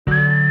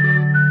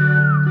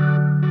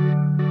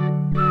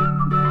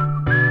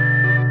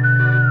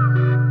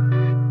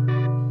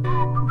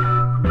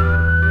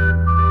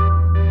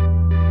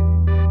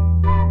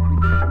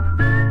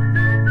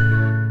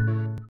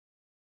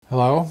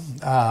Hello,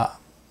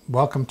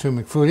 welcome to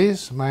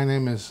McFoodie's. My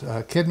name is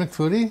Kid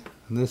McFoodie,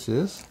 and this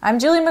is... I'm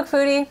Julie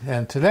McFoodie.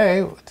 And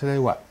today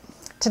what?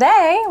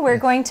 Today we're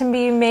going to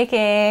be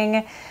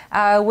making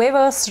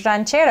huevos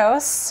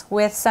rancheros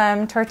with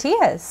some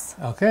tortillas.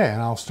 Okay,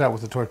 and I'll start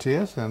with the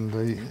tortillas and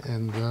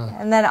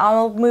then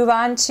I'll move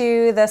on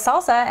to the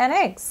salsa and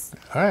eggs.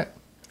 All right,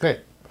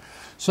 great.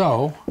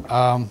 So,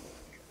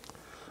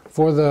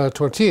 for the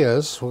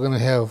tortillas, we're going to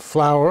have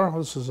flour.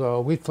 This is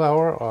wheat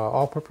flour,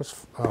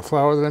 all-purpose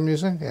flour that I'm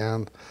using,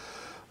 and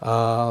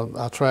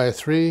I'll try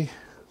three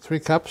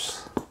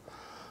cups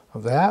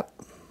of that,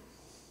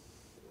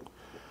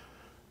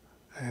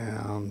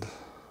 and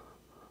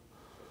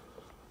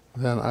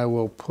then I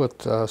will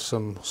put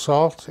some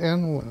salt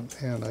in,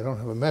 and I don't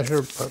have a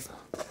measure, but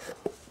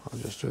I'll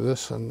just do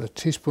this, and a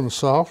teaspoon of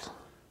salt,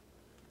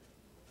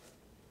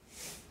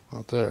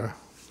 out there.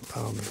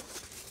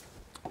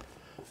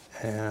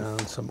 And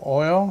some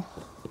oil.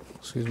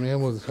 Excuse me, I'll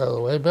move this out of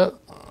the way a bit.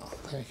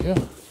 Thank you.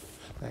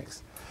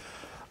 Thanks.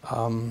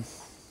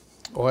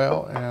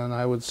 Oil, and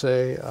I would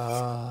say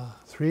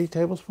 3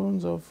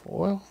 tablespoons of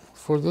oil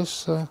for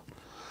this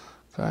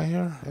guy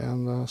here.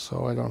 And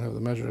so I don't have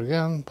the measure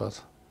again,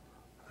 but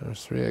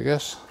there's 3, I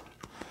guess.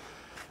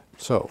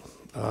 So,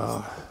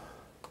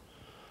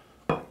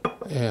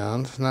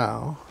 and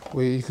now,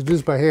 you could do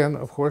this by hand,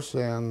 of course,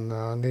 and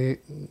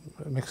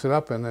mix it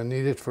up and then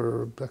knead it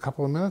for a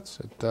couple of minutes.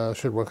 It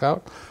should work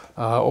out.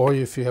 Or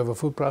if you have a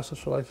food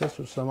processor like this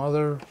or some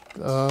other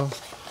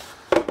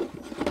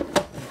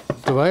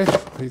device,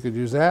 you could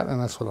use that, and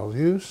that's what I'll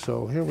use.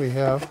 So here we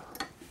have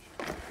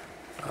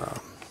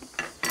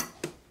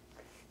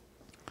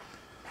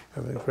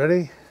everything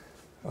ready.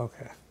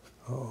 Okay.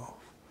 Oh.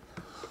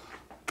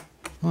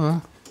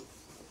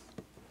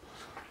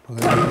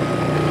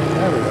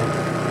 There we go.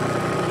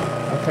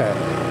 Okay.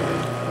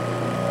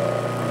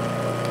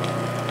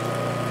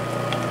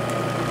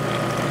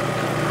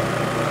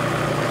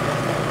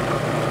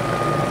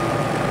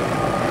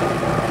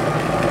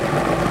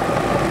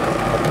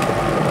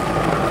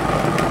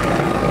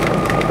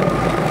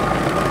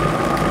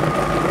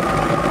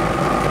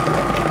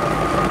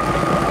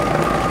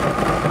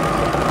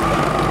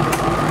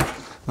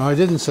 Now, I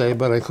didn't say,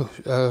 but I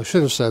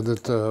should have said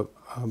that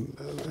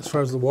as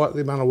far as the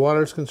amount of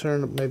water is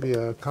concerned, maybe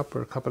a cup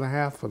or a cup and a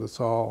half, but it's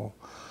all,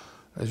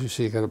 as you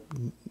see,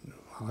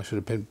 I should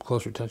have paid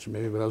closer attention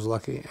maybe, but I was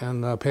lucky.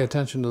 And pay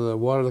attention to the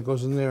water that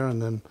goes in there, and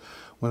then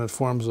when it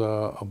forms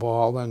a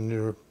ball, then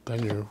you're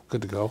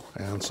good to go.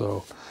 And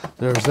so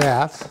there's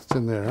that. It's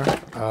in there.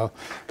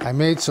 I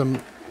made some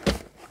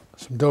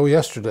dough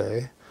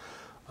yesterday.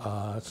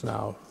 It's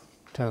now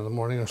 10 in the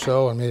morning or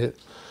so. I made it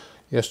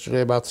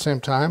yesterday about the same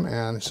time,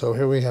 and so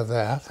here we have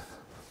that.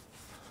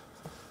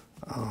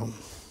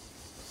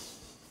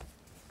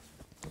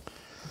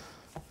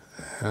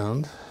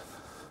 And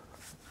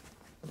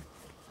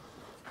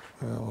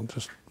I'll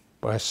just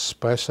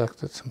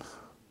bisect it,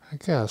 I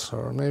guess,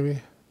 or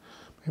maybe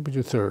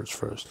do 1/3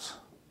 first.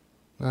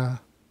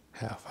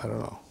 Half, I don't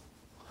know.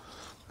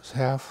 It's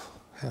half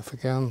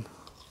again.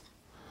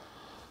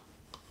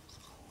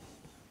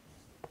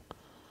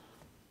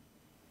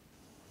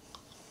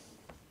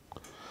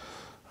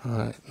 All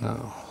right,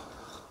 now.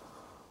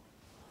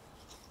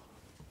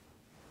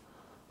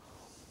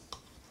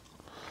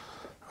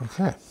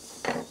 Okay.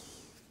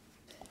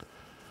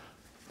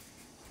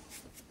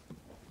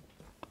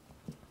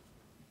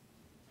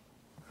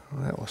 All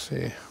right, we'll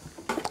see.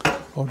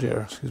 Oh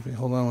dear, excuse me,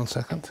 hold on 1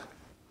 second.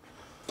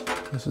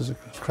 This is a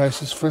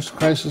crisis, first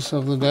crisis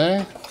of the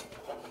day.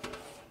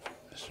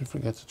 I should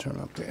forget to turn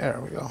up the air.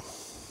 There we go.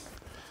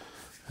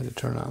 I had to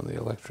turn on the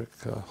electric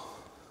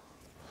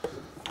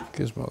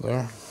gizmo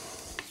there.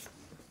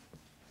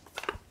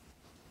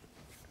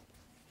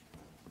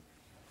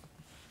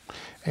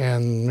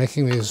 And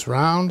making these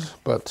round,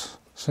 but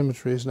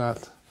symmetry is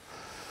not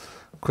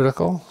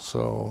critical,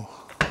 so,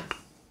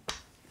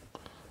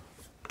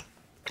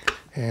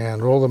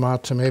 and roll them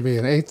out to maybe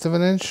 1/8 of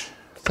an inch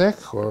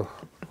thick or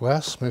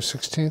less, maybe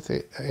 1/16,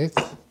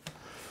 1/8.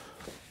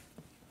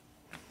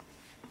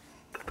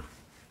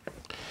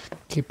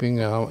 Keeping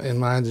in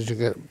mind that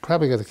you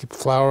probably got to keep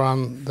flour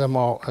on them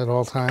at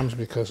all times,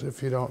 because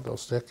if you don't, they'll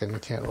stick and you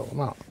can't roll them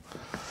out.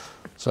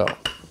 So,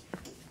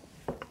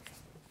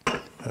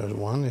 there's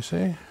one, you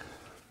see.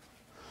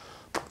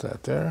 Put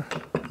that there.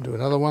 Do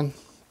another one.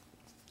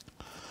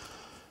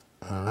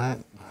 All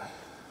right.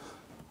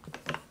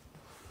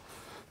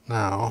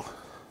 Now,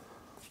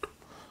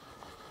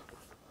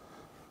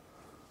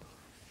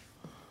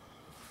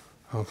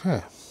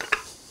 okay.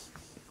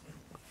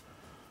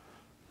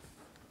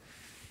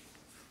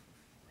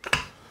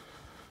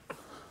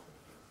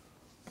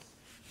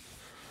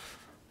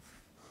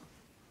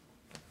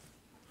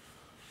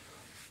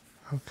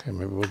 Okay,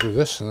 maybe we'll do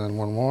this and then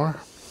one more.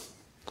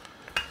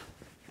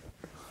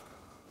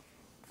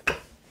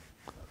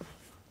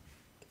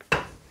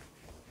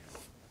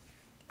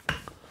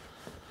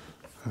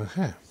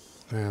 Okay,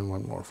 and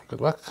one more for good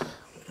luck.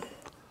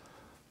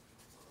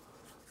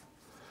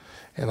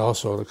 And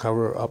also to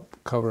cover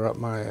up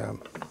my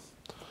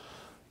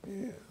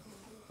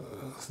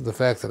the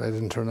fact that I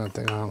didn't turn that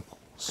thing on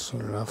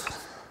soon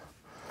enough.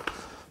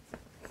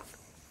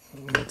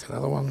 Make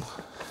another one.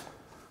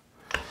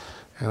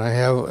 And I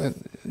have,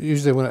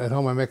 usually when at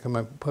home I make them,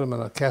 I put them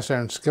in a cast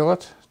iron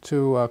skillet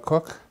to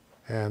cook,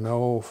 and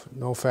no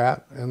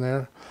fat in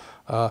there.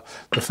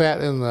 The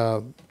fat in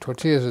the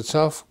tortillas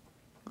itself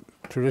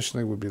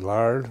traditionally would be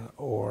lard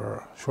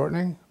or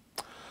shortening,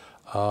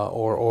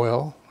 or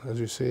oil, as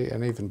you see,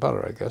 and even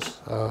butter, I guess.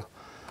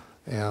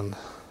 And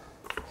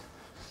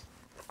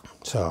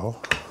so,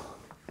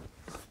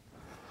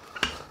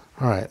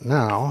 all right,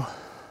 now,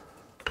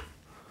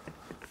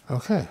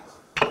 okay.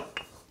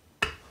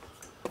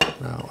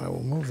 Now I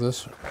will move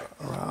this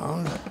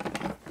around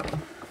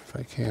if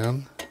I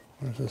can.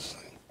 Where's this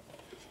thing?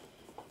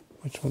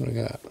 Which one we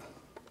got?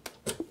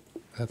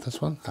 Got this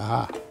one?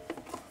 Aha.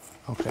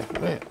 Okay,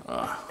 great.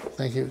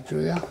 Thank you,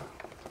 Julia.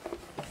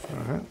 All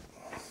right.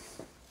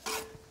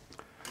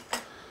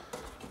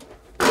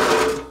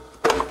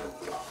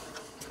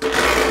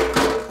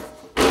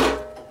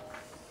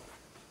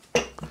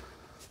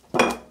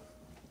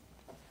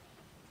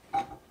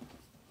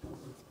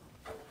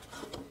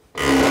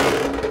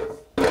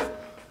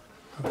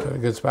 Okay,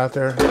 good spot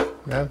there.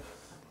 Yeah.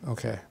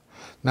 Okay.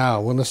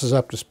 Now, when this is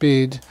up to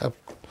speed,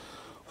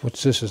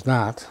 which this is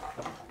not,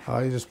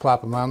 you just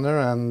plop them on there,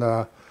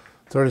 and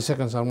 30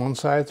 seconds on one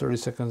side, 30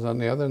 seconds on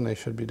the other, and they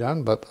should be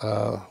done. But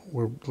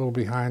we're a little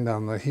behind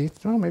on the heat.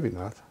 No, maybe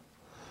not.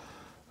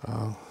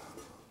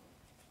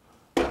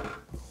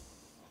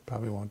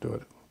 Probably won't do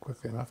it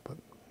quickly enough, but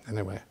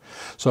anyway.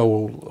 So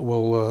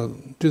we'll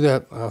do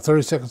that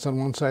 30 seconds on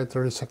one side,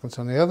 30 seconds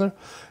on the other,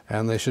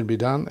 and they should be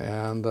done.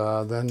 And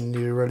then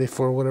you're ready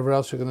for whatever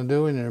else you're going to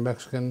do in your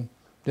Mexican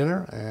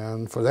dinner.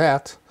 And for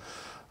that,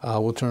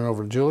 we'll turn it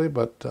over to Julie,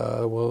 but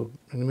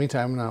in the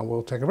meantime, now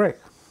we'll take a break.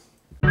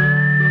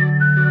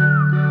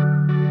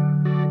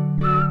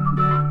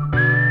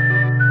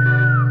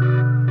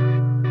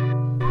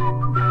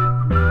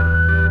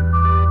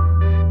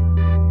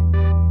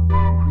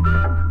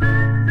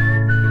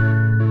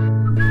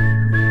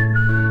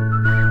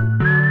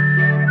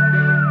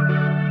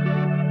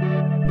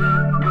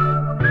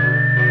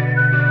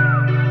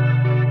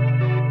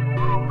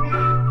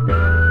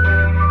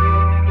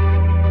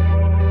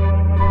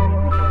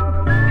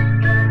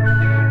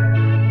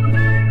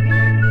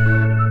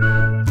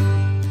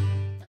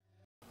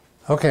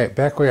 Okay,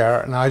 back we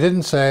are. Now I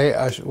didn't say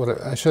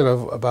what I should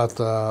have about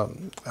the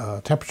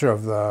temperature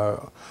of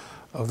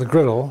the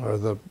griddle or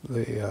the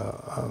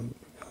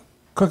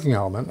cooking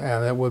element,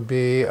 and it would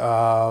be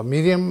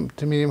medium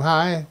to medium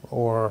high,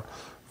 or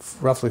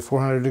roughly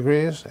 400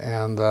 degrees.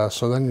 And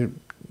so then you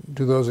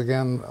do those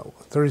again,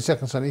 30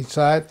 seconds on each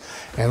side,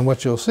 and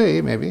what you'll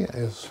see maybe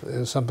is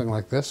something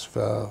like this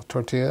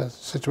tortilla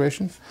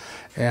situation,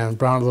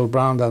 and a little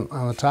browned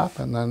on the top,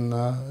 and then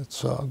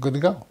it's good to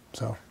go.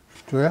 So,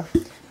 Julia.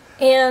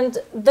 And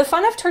the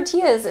fun of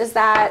tortillas is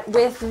that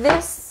with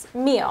this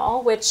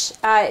meal, which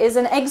is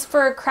an eggs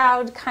for a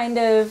crowd kind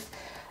of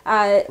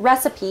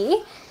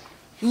recipe,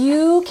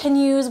 you can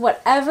use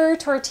whatever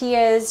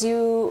tortillas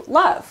you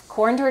love.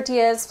 Corn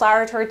tortillas,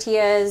 flour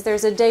tortillas,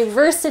 there's a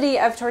diversity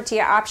of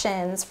tortilla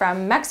options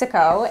from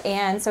Mexico,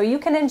 and so you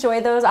can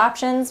enjoy those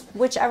options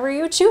whichever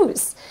you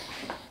choose.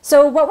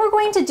 So what we're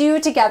going to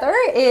do together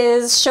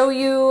is show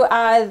you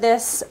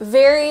this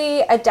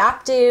very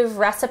adaptive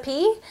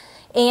recipe.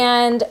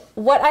 And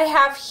what I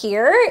have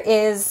here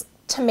is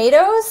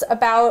tomatoes,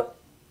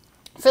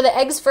 for the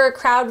eggs for a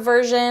crowd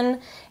version,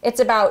 it's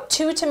about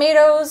 2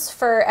 tomatoes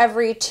for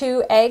every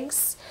 2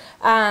 eggs.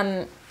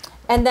 And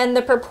then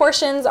the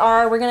proportions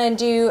are, we're gonna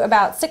do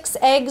about 6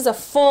 eggs, a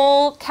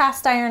full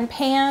cast iron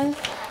pan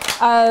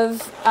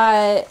of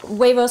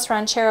huevos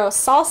rancheros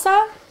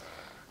salsa.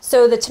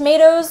 So the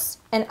tomatoes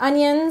and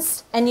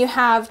onions, and you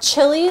have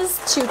chilies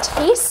to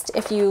taste.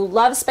 If you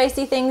love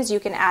spicy things,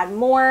 you can add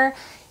more.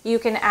 You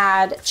can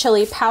add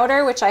chili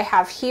powder, which I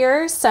have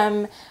here,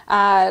 some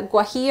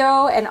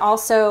guajillo, and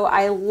also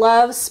I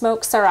love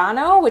smoked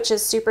serrano, which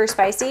is super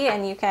spicy,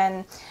 and you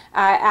can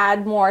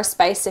add more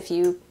spice if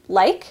you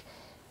like.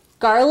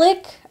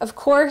 Garlic, of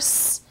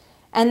course,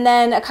 and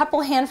then a couple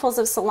handfuls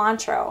of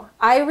cilantro.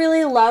 I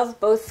really love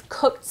both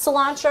cooked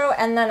cilantro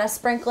and then a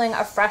sprinkling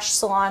of fresh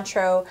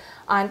cilantro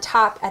on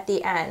top at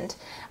the end.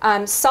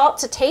 Salt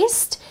to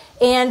taste,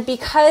 and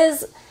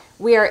because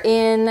we are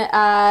in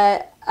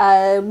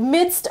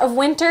midst of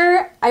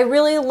winter, I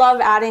really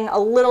love adding a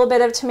little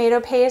bit of tomato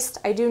paste.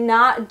 I do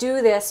not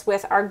do this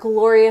with our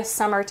glorious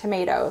summer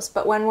tomatoes,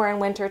 but when we're in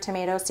winter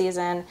tomato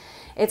season,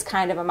 it's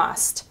kind of a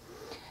must.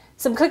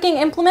 Some cooking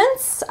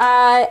implements,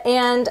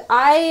 and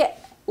I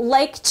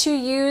like to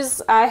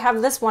use, I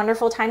have this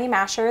wonderful tiny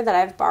masher that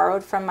I've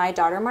borrowed from my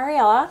daughter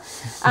Mariella,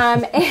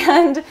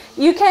 and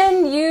you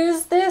can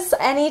use this,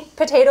 any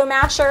potato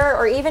masher,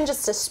 or even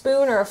just a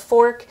spoon or a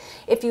fork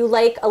if you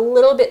like a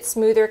little bit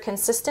smoother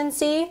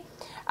consistency.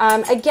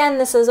 Again,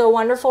 this is a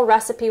wonderful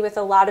recipe with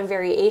a lot of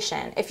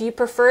variation. If you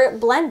prefer it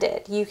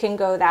blended, you can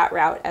go that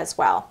route as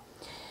well.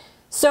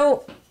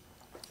 So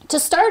to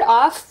start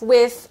off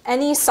with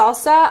any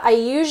salsa, I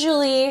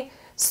usually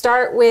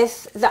start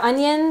with the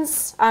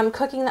onions,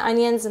 cooking the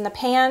onions in the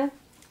pan.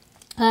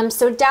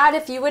 So Dad,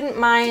 if you wouldn't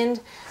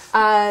mind,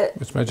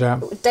 it's my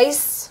job.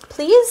 Dice,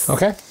 please.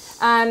 Okay.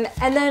 And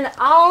then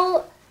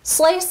I'll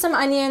slice some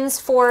onions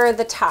for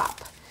the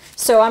top.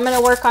 So I'm going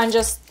to work on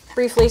just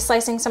briefly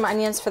slicing some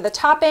onions for the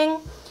topping.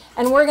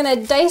 And we're going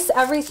to dice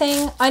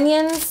everything: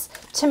 onions,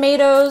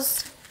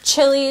 tomatoes,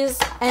 chilies,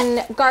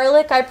 and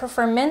garlic. I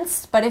prefer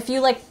minced, but if you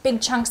like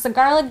big chunks of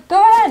garlic,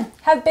 go ahead,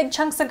 have big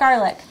chunks of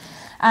garlic.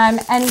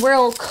 And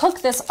we'll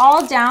cook this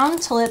all down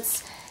till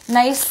it's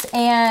nice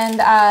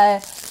and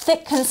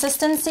thick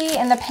consistency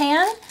in the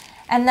pan.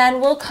 And then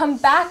we'll come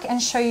back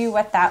and show you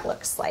what that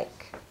looks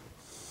like.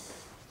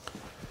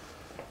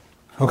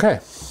 Okay.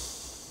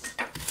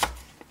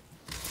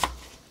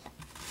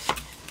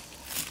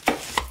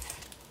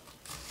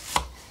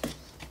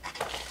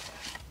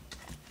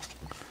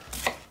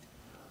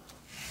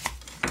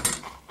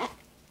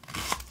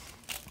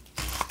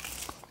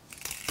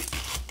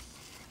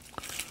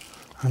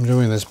 I'm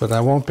doing this, but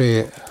I won't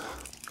be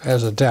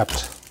as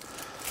adept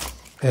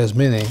as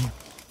many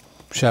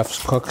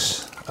chefs,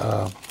 cooks,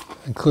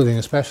 including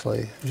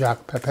especially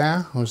Jacques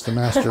Pepin, who's the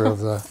master of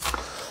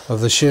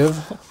the shiv.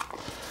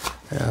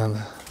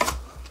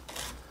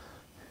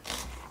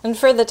 And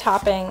for the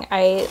topping,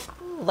 I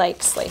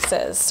like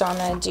slices, so I'm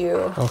going to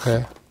do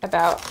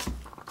about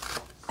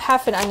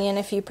half an onion.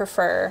 If you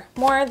prefer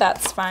more,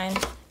 that's fine.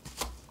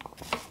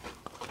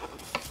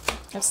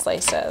 Of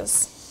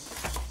slices.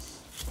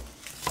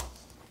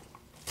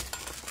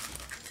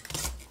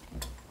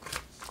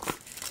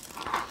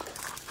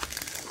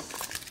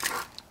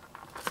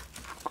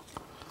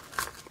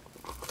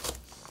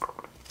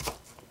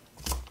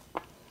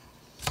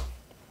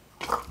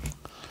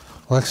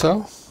 Like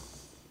so?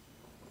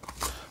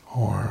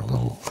 Or a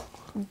little,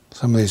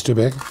 some of these too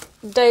big?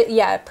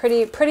 Yeah,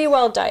 pretty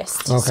well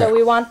diced. Okay. So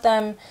we want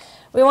them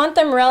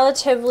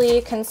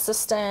relatively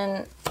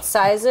consistent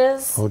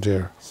sizes. Oh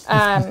dear.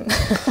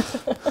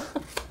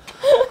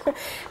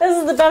 This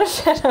is the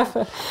benefit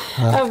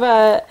of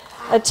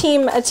a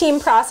team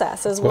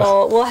process. Is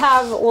we'll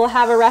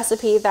have a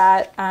recipe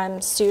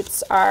that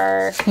suits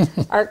our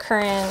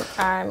current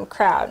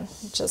crowd,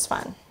 which is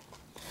fun.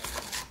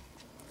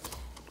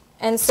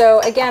 And so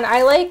again,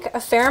 I like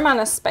a fair amount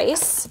of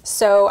spice,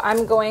 so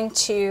I'm going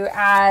to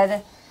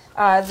add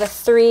the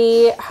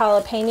 3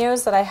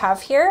 jalapenos that I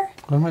have here.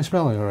 What am I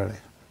smelling already?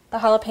 The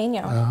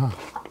jalapeno.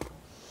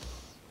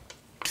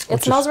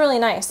 It smells really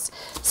nice.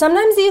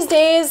 Sometimes these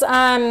days,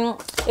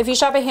 if you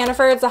shop at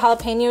Hannaford's, the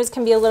jalapenos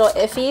can be a little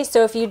iffy,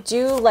 so if you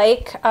do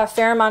like a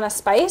fair amount of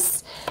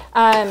spice,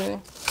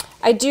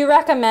 I do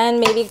recommend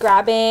maybe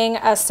grabbing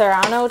a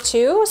Serrano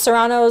too.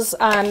 Serranos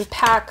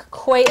pack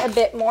quite a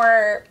bit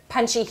more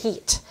punchy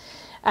heat.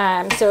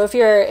 So if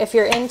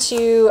you're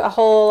into a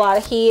whole lot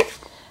of heat,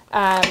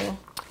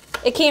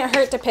 it can't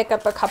hurt to pick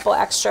up a couple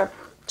extra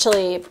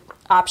chili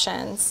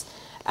options.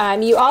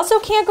 You also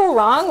can't go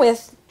wrong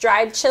with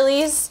dried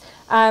chilies,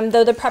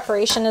 though the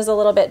preparation is a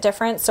little bit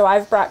different. So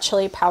I've brought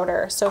chili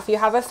powder. So if you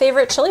have a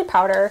favorite chili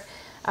powder,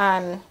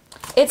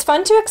 it's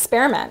fun to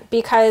experiment,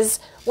 because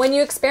when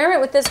you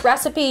experiment with this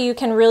recipe, you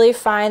can really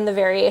find the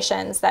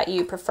variations that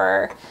you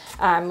prefer,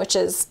 which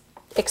is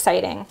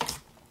exciting.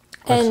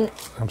 And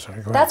I'm sorry,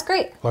 go ahead. That's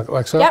great.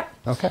 Like so? Yep.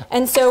 Okay.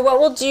 And so what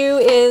we'll do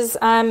is,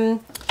 Dad,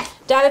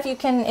 if you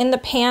can, in the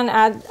pan,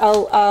 add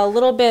a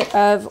little bit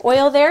of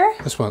oil there.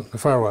 This one, the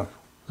far one.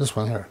 This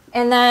one here.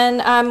 And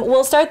then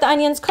we'll start the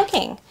onions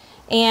cooking.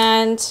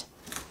 And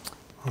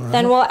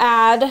then we'll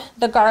add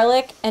the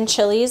garlic and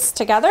chilies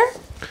together.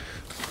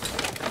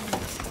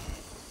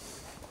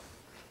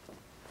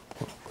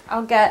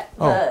 I'll get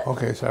the... Oh,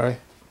 okay, sorry.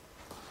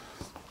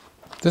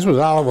 This was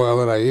olive oil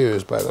that I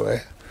used, by the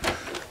way,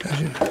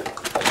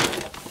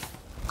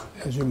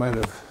 as you might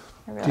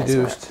have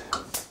deduced.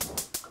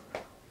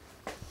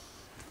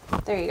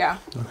 There you go.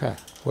 Okay.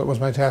 What was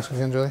my task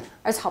again, Julie?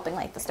 I was helping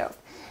light the stove.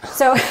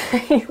 So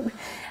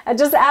I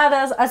just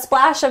add a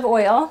splash of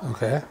oil.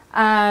 Okay.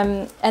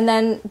 And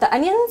then the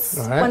onions,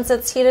 once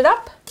it's heated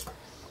up.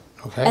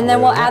 Okay. And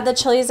then we'll add the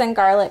chilies and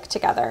garlic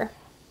together.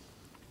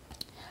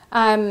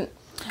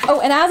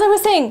 Oh, and as I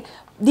was saying,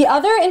 the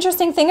other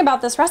interesting thing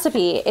about this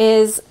recipe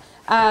is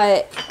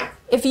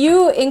if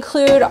you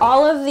include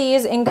all of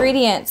these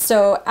ingredients,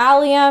 so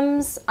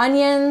alliums,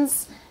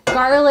 onions,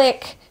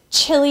 garlic,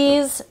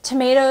 chilies,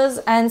 tomatoes,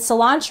 and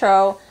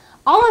cilantro,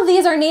 all of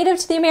these are native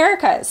to the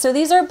Americas. So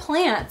these are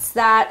plants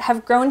that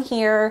have grown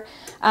here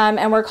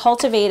and were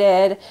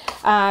cultivated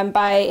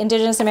by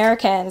indigenous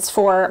Americans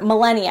for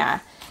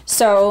millennia.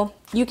 So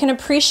you can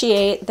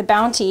appreciate the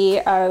bounty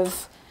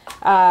of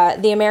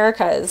the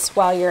Americas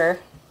while you're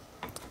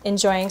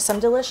enjoying some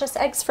delicious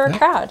eggs for a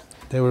crowd.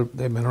 They've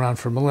been around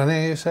for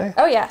millennia, you say?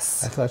 Oh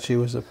yes. I thought she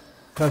was the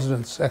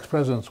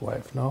ex-president's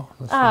wife. No.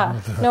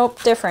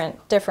 Nope. Different.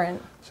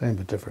 Same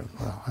but different.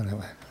 Well,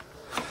 anyway.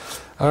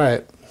 All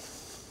right.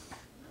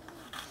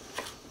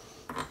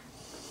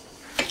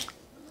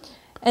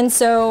 And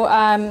so,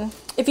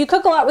 if you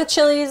cook a lot with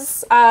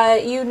chilies,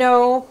 you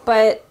know,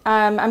 but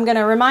I'm going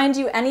to remind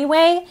you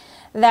anyway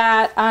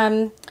that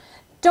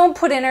don't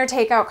put in or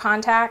take out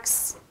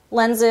contacts,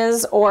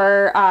 lenses,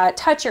 or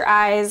touch your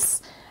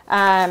eyes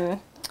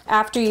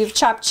after you've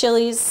chopped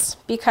chilies,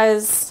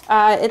 because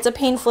it's a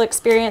painful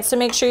experience. So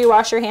make sure you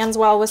wash your hands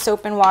well with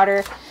soap and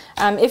water.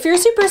 If you're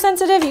super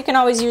sensitive, you can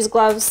always use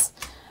gloves,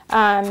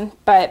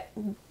 but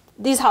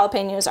these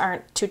jalapenos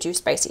aren't too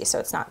spicy, so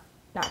it's not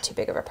too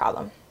big of a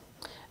problem.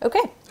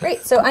 Okay,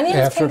 great. So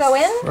onions can go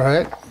in.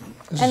 Right.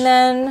 And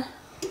then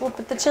we'll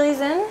put the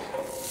chilies in.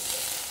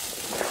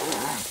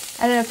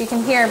 I don't know if you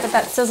can hear, but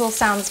that sizzle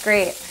sounds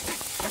great.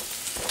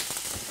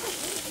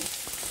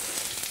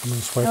 I'm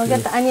going to swipe We'll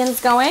get the onions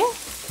going.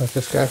 Like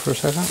this guy for a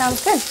second.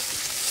 Sounds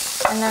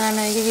good. And then I'm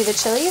going to give you the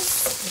chilies.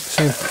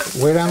 Same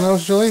weight on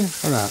those, Julie,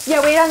 or not?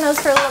 Yeah, wait on those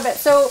for a little bit.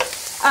 So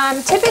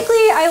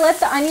typically I let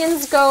the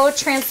onions go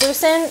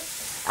translucent,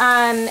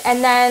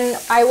 and then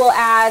I will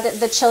add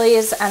the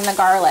chilies and the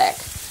garlic.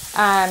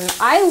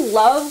 I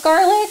love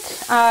garlic.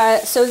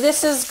 So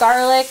this is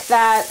garlic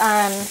that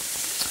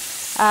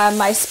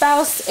my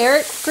spouse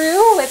Eric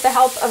grew with the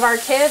help of our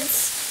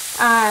kids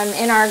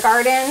in our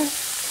garden.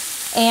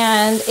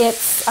 And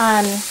it's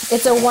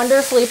a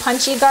wonderfully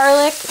punchy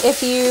garlic.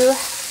 If you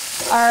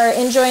are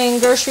enjoying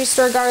grocery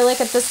store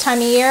garlic at this time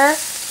of year,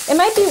 it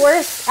might be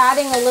worth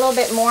adding a little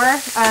bit more.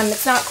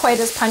 It's not quite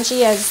as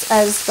punchy as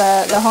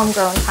the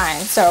homegrown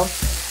kind. So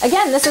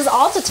again, this is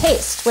all to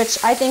taste,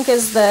 which I think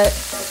is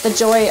the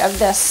joy of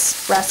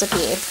this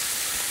recipe.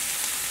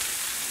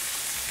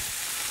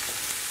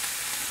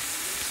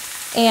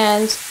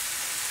 And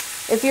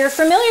if you're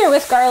familiar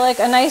with garlic,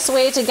 a nice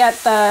way to get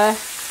the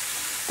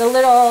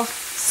little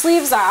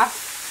sleeves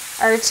off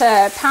are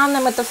to pound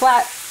them with the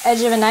flat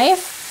edge of a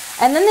knife,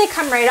 and then they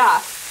come right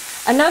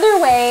off. Another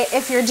way,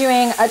 if you're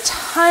doing a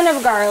ton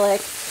of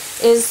garlic,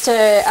 is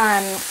to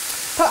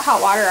put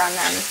hot water on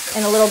them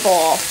in a little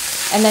bowl,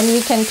 and then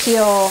you can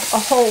peel a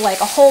whole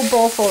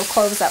bowl full of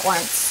cloves at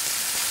once.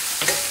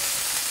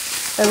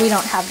 But we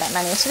don't have that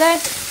many today.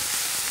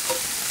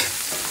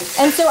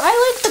 And so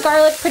I like the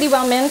garlic pretty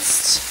well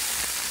minced.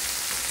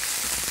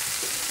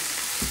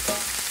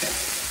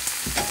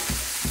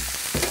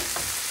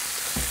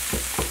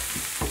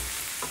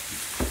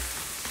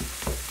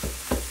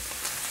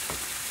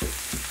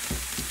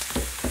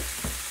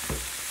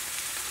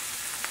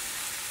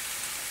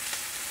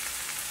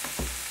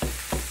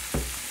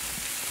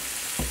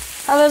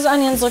 How are those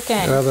onions looking?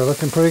 Well, they're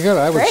looking pretty good,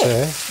 I would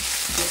say.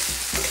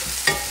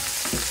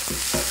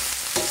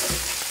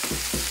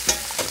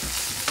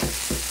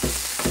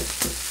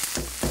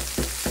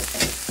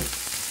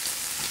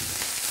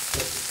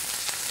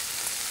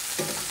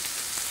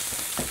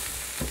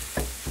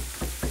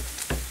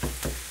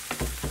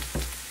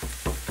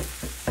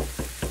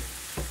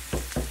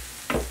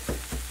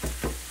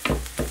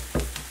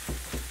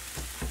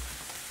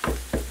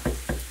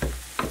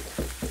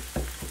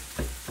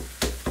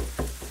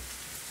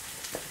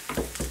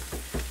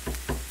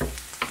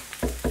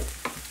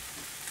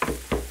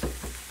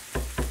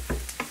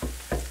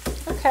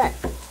 Okay.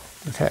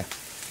 Okay.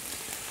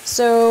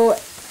 So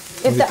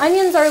if the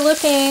onions are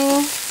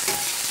looking...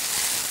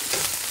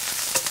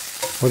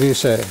 What do you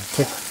say?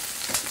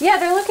 Yeah,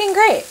 they're looking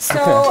great.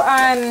 So,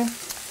 okay.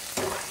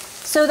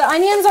 So the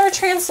onions are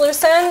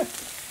translucent.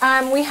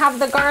 We have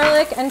the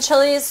garlic and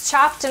chilies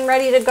chopped and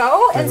ready to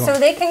go, and so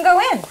they can go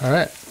in. All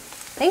right.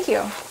 Thank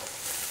you.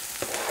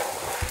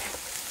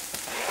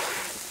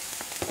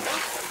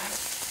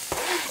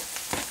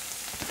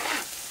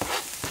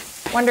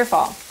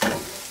 Wonderful.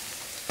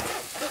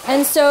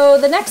 And so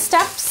the next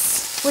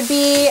steps would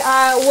be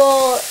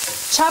we'll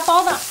chop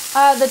all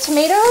the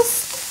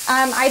tomatoes.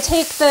 I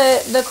take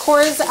the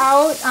cores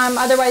out,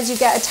 otherwise you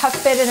get a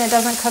tough bit and it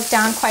doesn't cook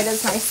down quite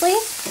as nicely.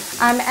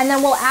 And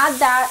then we'll add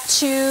that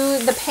to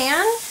the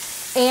pan.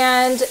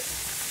 And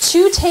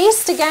to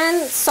taste,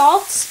 again,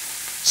 salt,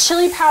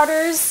 chili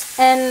powders,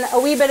 and a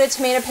wee bit of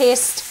tomato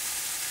paste.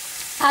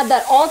 Add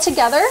that all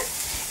together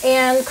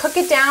and cook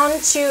it down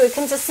to a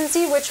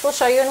consistency, which we'll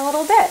show you in a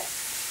little bit.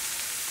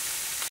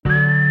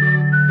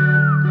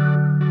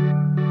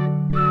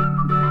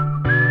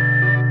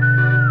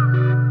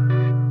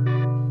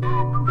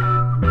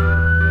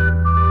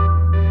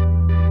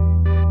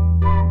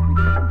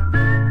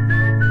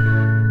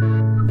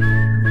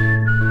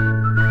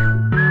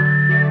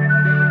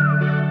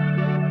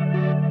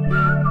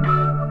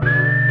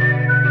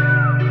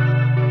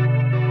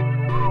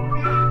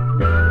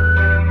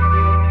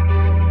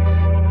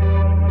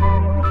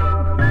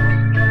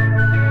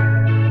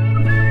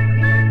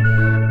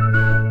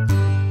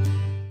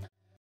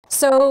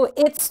 So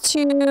it's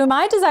to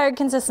my desired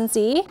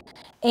consistency,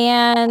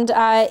 and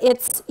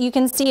you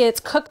can see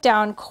it's cooked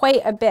down quite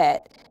a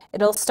bit.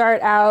 It'll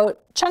start out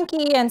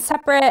chunky and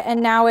separate,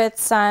 and now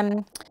it's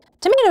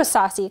tomato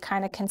saucy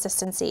kind of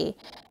consistency.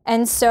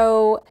 And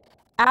so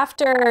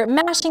after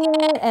mashing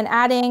it and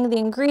adding the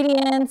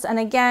ingredients, and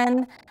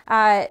again,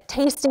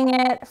 tasting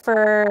it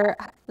for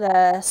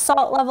the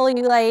salt level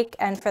you like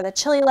and for the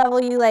chili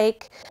level you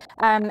like,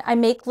 I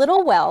make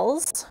little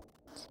wells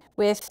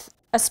with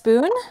a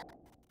spoon.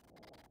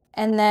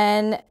 And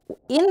then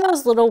in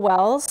those little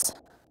wells,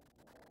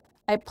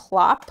 I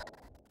plop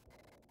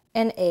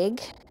an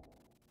egg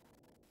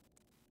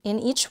in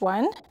each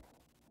one.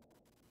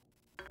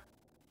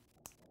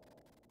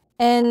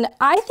 And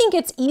I think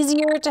it's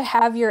easier to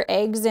have your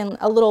eggs in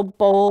a little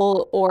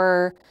bowl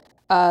or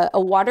a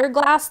water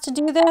glass to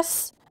do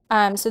this.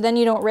 So then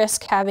you don't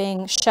risk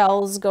having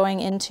shells going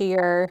into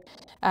your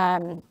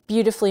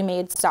beautifully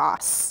made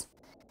sauce.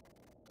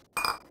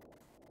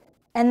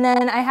 And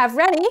then I have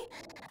ready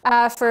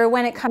for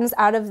when it comes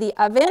out of the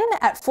oven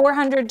at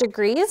 400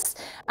 degrees,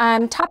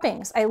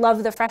 toppings. I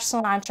love the fresh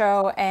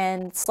cilantro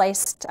and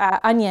sliced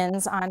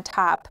onions on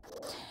top.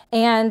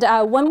 And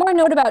one more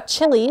note about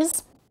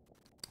chilies.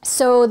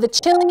 So the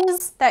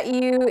chilies that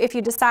if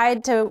you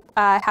decide to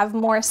have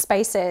more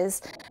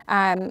spices,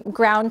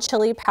 ground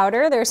chili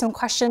powder, there are some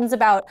questions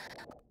about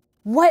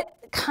what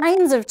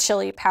kinds of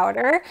chili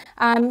powder.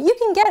 You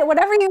can get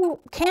whatever you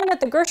can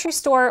at the grocery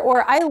store,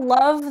 or I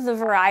love the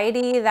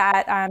variety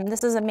that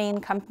this is a Maine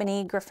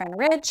company, Griffin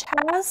Ridge,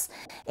 has,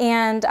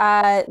 and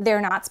they're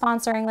not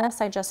sponsoring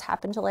this. I just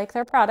happen to like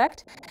their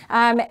product.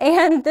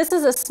 And this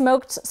is a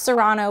smoked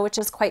serrano, which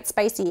is quite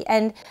spicy.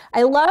 And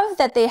I love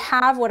that they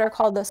have what are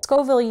called the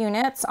Scoville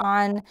units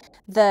on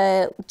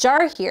the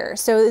jar here.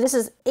 So this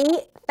is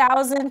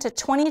 8,000 to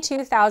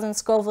 22,000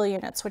 Scoville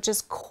units, which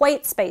is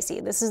quite spicy.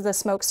 This is the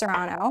smoked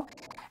serrano.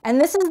 And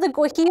this is the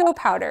guajillo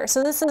powder.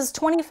 So this is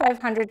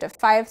 2,500 to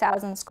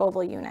 5,000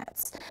 Scoville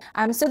units.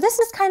 So this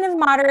is kind of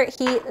moderate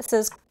heat. This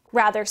is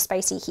rather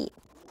spicy heat.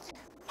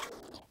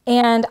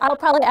 And I'll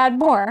probably add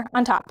more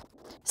on top.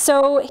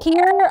 So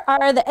here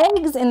are the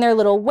eggs in their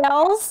little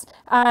wells.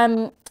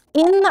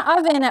 In the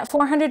oven at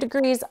 400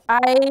 degrees,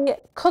 I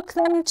cook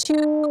them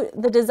to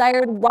the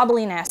desired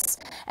wobbliness.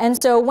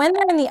 And so when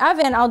they're in the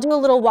oven, I'll do a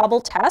little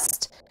wobble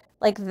test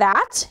like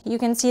that. You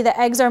can see the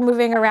eggs are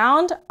moving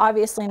around,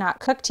 obviously not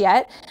cooked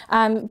yet.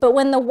 But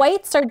when the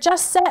whites are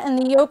just set and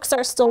the yolks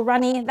are still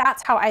runny,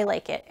 that's how I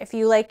like it. If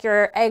you like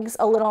your eggs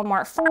a little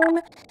more firm,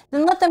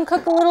 then let them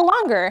cook a little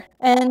longer.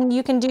 And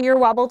you can do your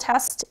wobble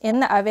test in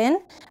the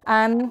oven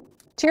to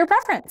your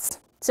preference.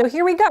 So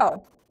here we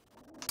go.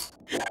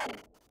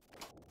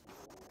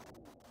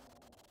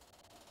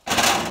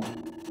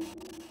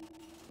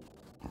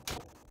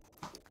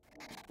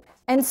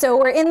 And so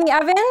we're in the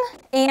oven,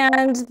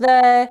 and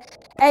the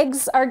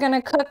eggs are going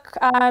to cook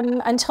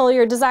until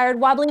your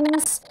desired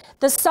wobbliness.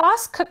 The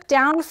sauce cooked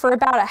down for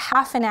about a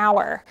half an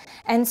hour.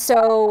 And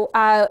so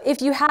if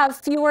you have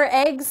fewer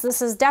eggs,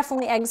 this is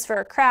definitely eggs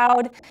for a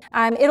crowd.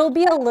 It'll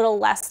be a little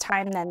less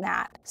time than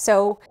that.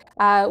 So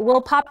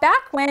we'll pop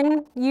back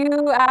when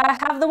you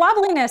have the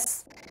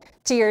wobbliness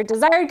to your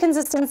desired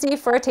consistency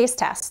for a taste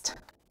test.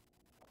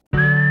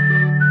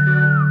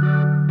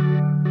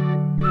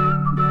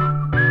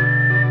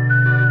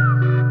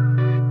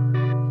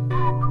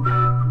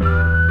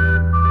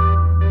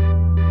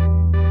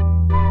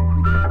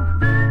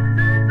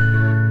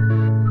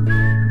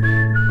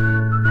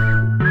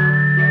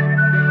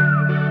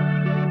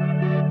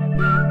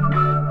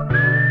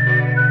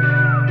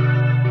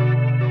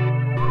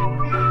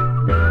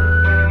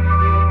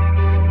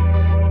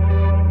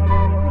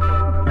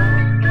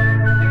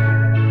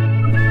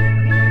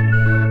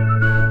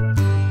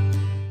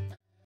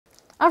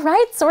 All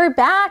right, so we're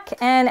back,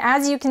 and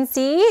as you can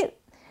see,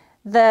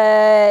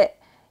 the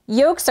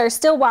yolks are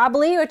still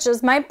wobbly, which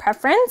is my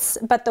preference,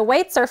 but the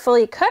whites are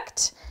fully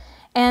cooked.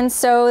 And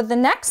so the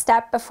next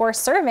step before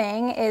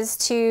serving is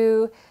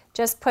to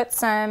just top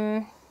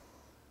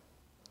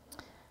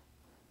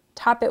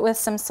it with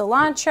some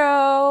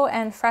cilantro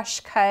and fresh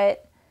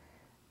cut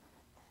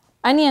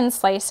onion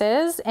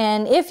slices.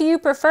 And if you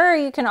prefer,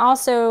 you can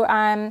also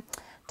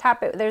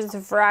top it. There's a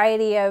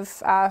variety of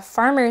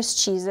farmer's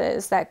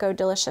cheeses that go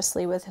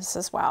deliciously with this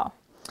as well.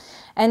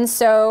 And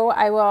so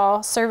I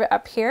will serve it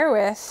up here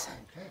with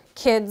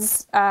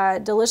kids'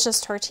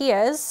 delicious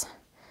tortillas.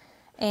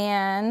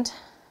 And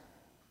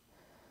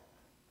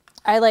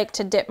I like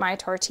to dip my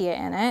tortilla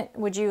in it.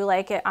 Would you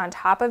like it on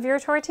top of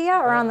your tortilla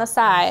or on the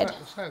side?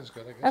 The side is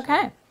good, I guess.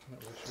 Okay.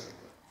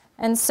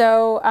 And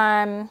so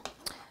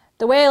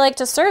the way I like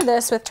to serve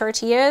this with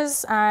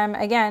tortillas,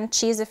 again,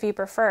 cheese if you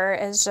prefer,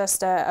 is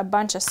just a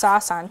bunch of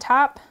sauce on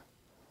top.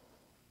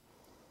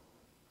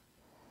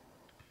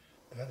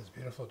 That is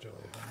beautiful, Julie.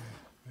 Let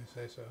me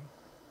say so.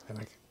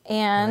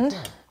 And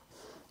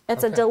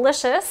it's a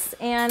delicious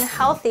and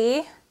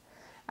healthy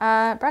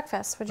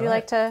breakfast. Would you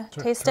like to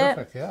taste it?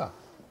 Perfect, yeah.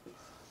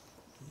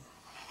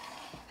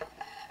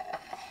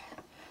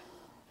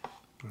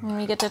 And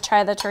we get to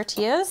try the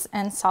tortillas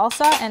and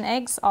salsa and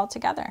eggs all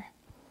together.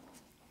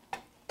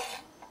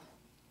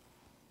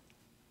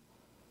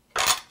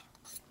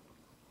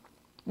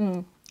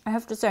 I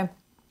have to say.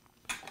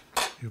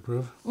 You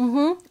approve?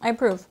 Mm-hmm, I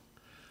approve.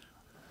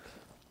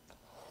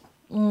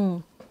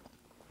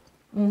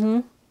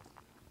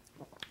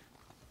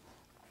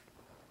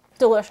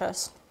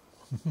 Delicious.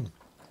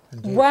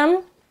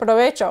 Buen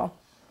provecho.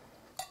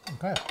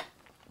 Okay.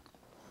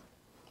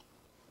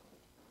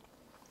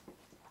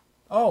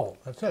 Oh,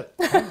 that's it.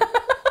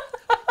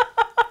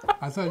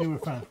 I thought you were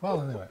finished.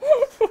 Well, anyway.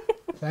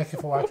 Thank you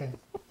for watching.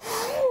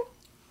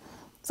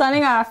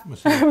 Signing off.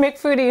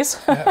 McFoodie's.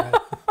 Yeah,